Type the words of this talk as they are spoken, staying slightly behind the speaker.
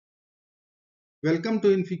Welcome to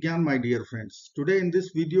infyGyan, my dear friends. Today in this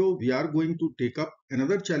video, we are going to take up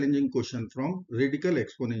another challenging question from radical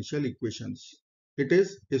exponential equations. It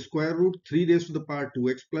is square root 3 raised to the power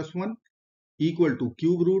 2x plus 1 equal to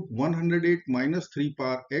cube root 108 minus 3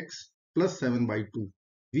 power x plus 7 by 2.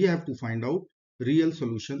 We have to find out real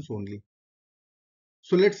solutions only.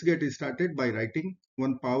 So let's get started by writing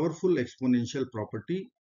one powerful exponential property,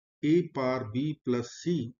 a power b plus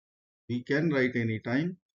c. We can write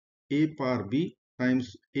anytime a power b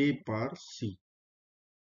times a power c.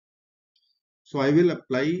 So I will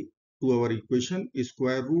apply to our equation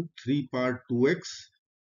square root 3 power 2x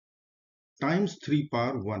times 3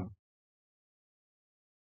 power 1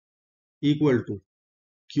 equal to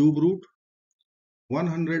cube root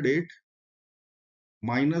 108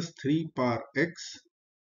 minus 3 power x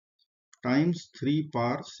times 3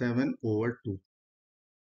 power 7 over 2.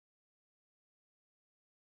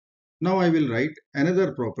 Now I will write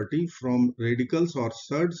another property from radicals or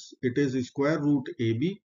surds. It is square root ab.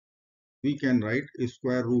 We can write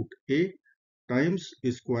square root a times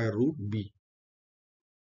square root b.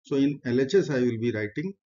 So in LHS I will be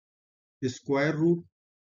writing square root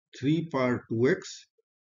 3 power 2x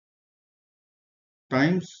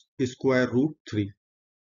times square root 3.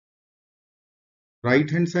 Right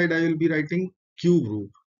hand side I will be writing cube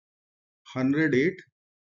root 108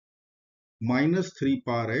 minus 3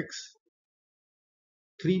 power x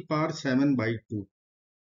 3 power 7 by 2.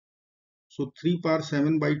 So 3 power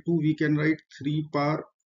 7 by 2 we can write 3 power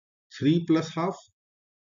 3 plus half.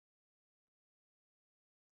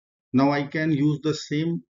 Now I can use the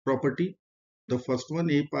same property. The first one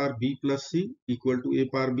a power b plus c equal to a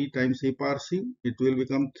power b times a power c. It will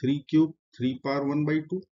become 3 cube 3 power 1 by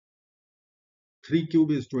 2. 3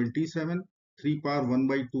 cube is 27. 3 power 1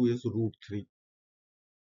 by 2 is root 3.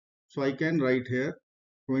 So I can write here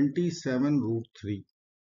 27 root 3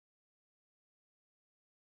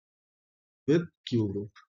 with cube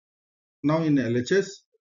root. Now in LHS,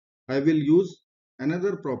 I will use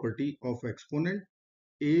another property of exponent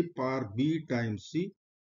a power b times c.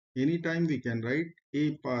 Anytime we can write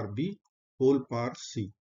a power b whole power c.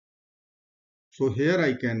 So here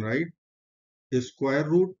I can write a square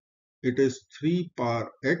root. It is 3 power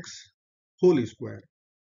x whole square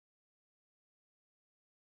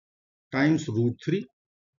times root 3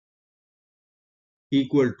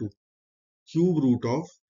 equal to cube root of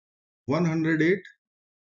 108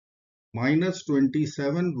 minus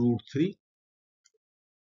 27 root 3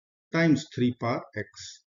 times 3 power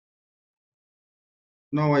x.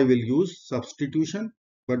 Now I will use substitution,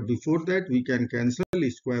 but before that we can cancel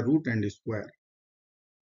square root and square.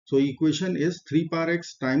 So equation is 3 power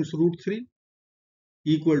x times root 3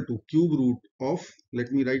 equal to cube root of,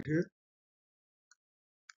 let me write here,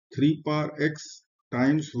 3 power x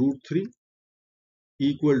times root 3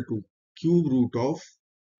 equal to cube root of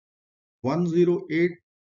 108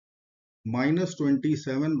 minus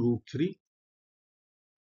 27 root 3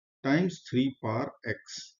 times 3 power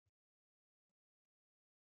x.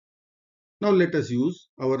 Now let us use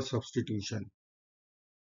our substitution.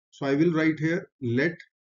 So I will write here, let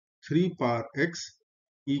 3 power x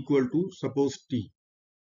equal to suppose t.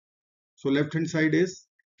 So left hand side is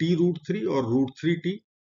t root 3 or root 3t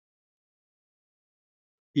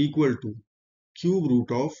equal to cube root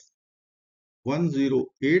of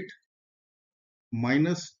 108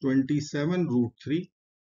 minus 27 root 3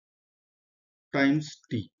 times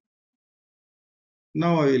t.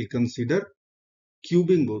 Now I will consider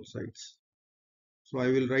cubing both sides. So I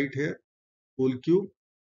will write here whole cube,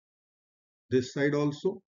 this side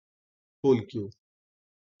also whole cube.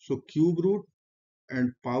 So cube root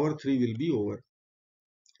and power 3 will be over.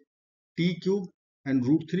 T cube and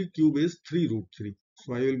root 3 cube is 3 root 3.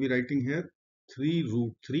 So I will be writing here 3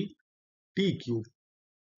 root 3 t cube.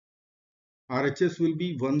 RHS will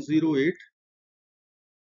be 108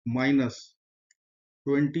 minus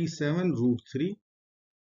 27 root 3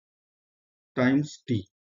 times t.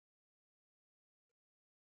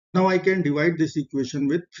 Now I can divide this equation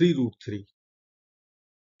with 3 root 3.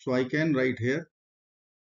 So I can write here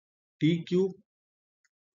t cube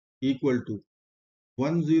equal to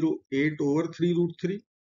 108 over 3 root 3.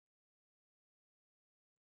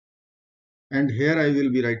 And here I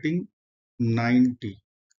will be writing 90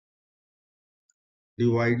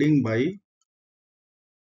 dividing by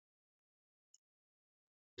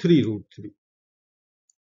 3 root 3.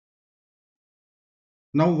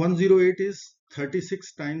 Now 108 is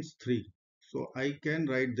 36 times 3. So I can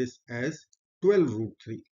write this as 12 root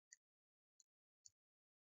 3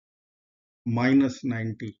 minus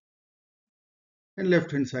 90. And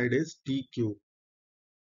left hand side is t cube.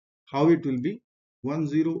 How it will be?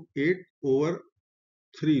 108 over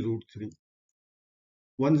 3 root 3.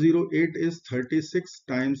 108 is 36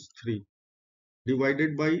 times 3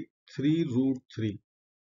 divided by 3 root 3.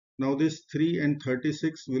 Now this 3 and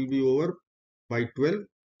 36 will be over by 12,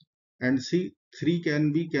 and see 3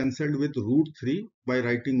 can be cancelled with root 3 by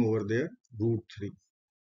writing over there root 3.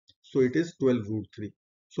 So it is 12 root 3.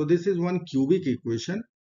 So this is one cubic equation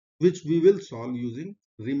which we will solve using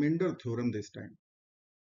remainder theorem this time.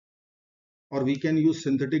 Or we can use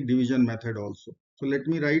synthetic division method also. So let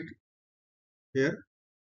me write here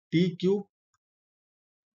t cube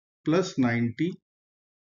plus 90,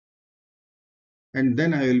 and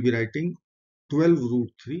then I will be writing 12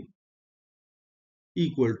 root 3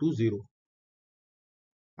 equal to 0.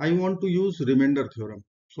 I want to use remainder theorem.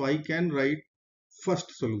 So I can write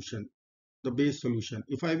first solution, the base solution.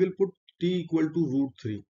 If I will put t equal to root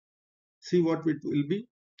 3, see what it will be.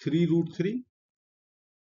 3 root 3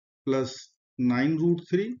 plus 9 root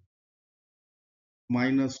 3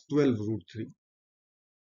 minus 12 root 3.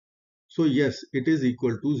 So yes, it is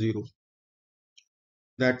equal to 0.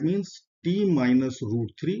 That means t minus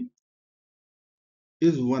root 3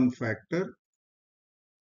 is one factor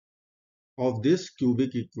of this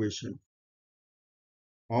cubic equation.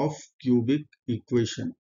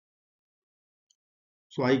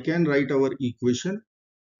 So I can write our equation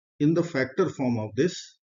in the factor form of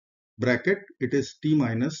this bracket. It is t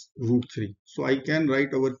minus root 3. So I can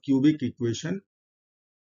write our cubic equation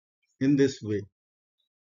in this way.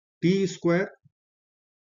 T square,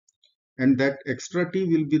 and that extra t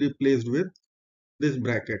will be replaced with this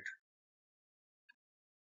bracket.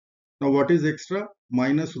 Now what is extra?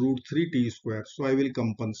 Minus root 3 t square. So I will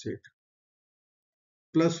compensate.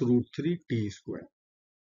 Plus root 3 t square.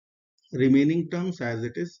 Remaining terms as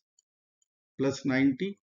it is. Plus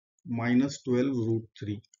 90 minus 12 root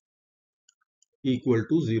 3 equal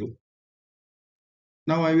to 0.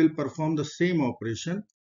 Now I will perform the same operation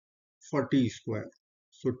for t square.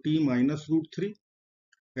 So t minus root 3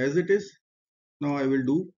 as it is. Now I will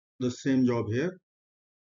do the same job here.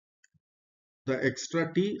 The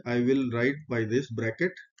extra t I will write by this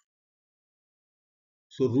bracket.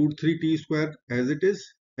 So root 3 t square as it is.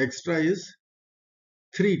 Extra is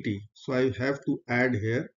 3t. So I have to add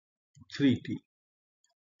here 3t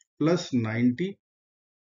plus 90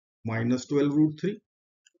 minus 12 root 3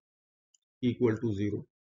 equal to 0.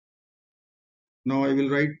 Now I will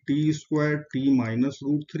write t square t minus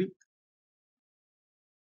root 3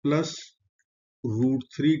 plus root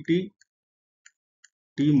 3t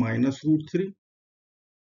t minus root 3.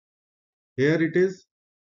 Here it is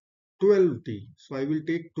 12t. So I will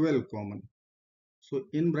take 12 common. So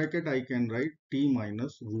in bracket I can write t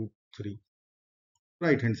minus root 3.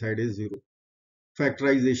 Right hand side is 0.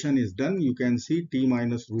 Factorization is done. You can see t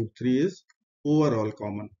minus root 3 is overall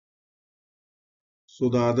common. So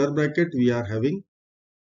the other bracket we are having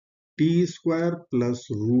t square plus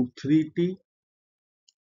root 3t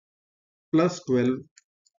plus 12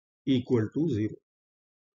 equal to 0.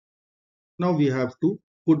 Now we have to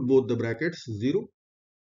put both the brackets 0.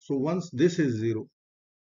 So once this is 0,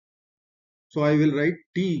 so I will write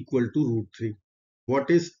t equal to root 3. What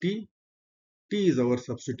is t? T is our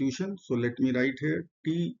substitution. So let me write here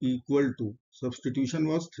t equal to, substitution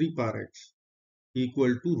was 3 power x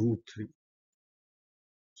equal to root 3.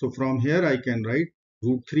 So from here I can write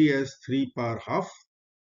root 3 as 3 power half.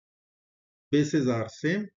 Bases are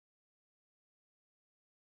same.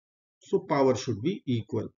 So power should be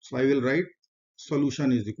equal. So I will write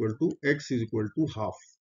solution is equal to x is equal to half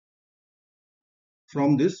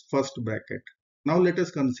from this first bracket. Now let us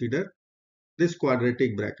consider this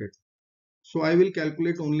quadratic bracket. So I will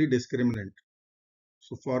calculate only discriminant.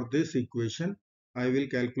 So for this equation, I will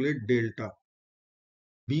calculate delta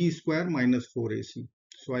b square minus 4ac.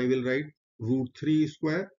 So I will write root 3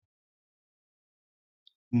 square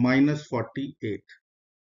minus 48.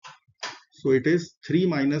 So it is 3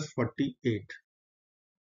 minus 48.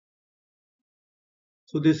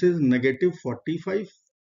 So this is negative 45,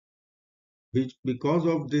 which because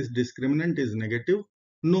of this discriminant is negative,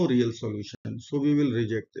 no real solution. So we will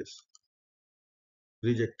reject this.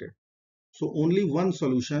 Rejected. So only one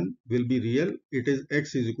solution will be real. It is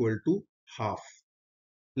x is equal to half.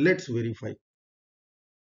 Let's verify.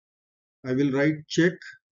 I will write check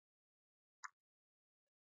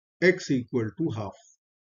x equal to half.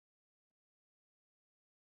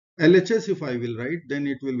 LHS if I will write, then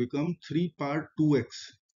it will become 3 power 2x.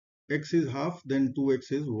 X is half, then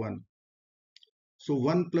 2x is 1. So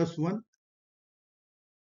 1 plus 1.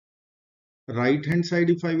 Right hand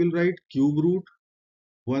side if I will write cube root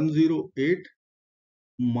 108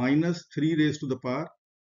 minus 3 raised to the power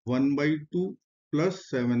 1 by 2 plus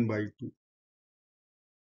 7 by 2.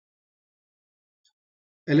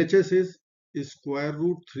 LHS is square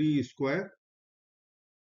root 3 square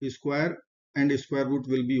and square root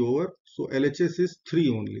will be over. So LHS is 3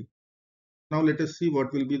 only. Now let us see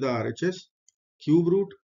what will be the RHS. Cube root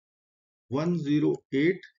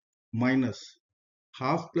 108 minus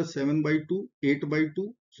half plus 7 by 2, 8 by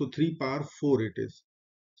 2. So 3 power 4 it is.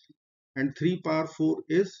 And 3 power 4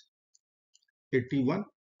 is 81.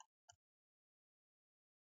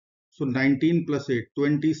 So 19 plus 8,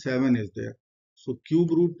 27 is there. So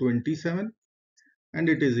cube root 27 and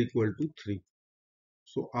it is equal to 3.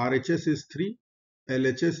 So RHS is 3,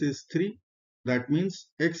 LHS is 3. That means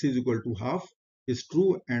x is equal to half is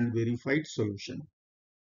true and verified solution.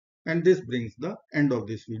 And this brings the end of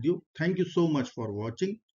this video. Thank you so much for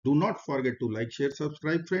watching. Do not forget to like, share,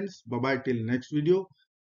 subscribe friends. Bye bye till next video.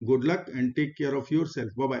 Good luck and take care of yourself.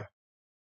 Bye bye.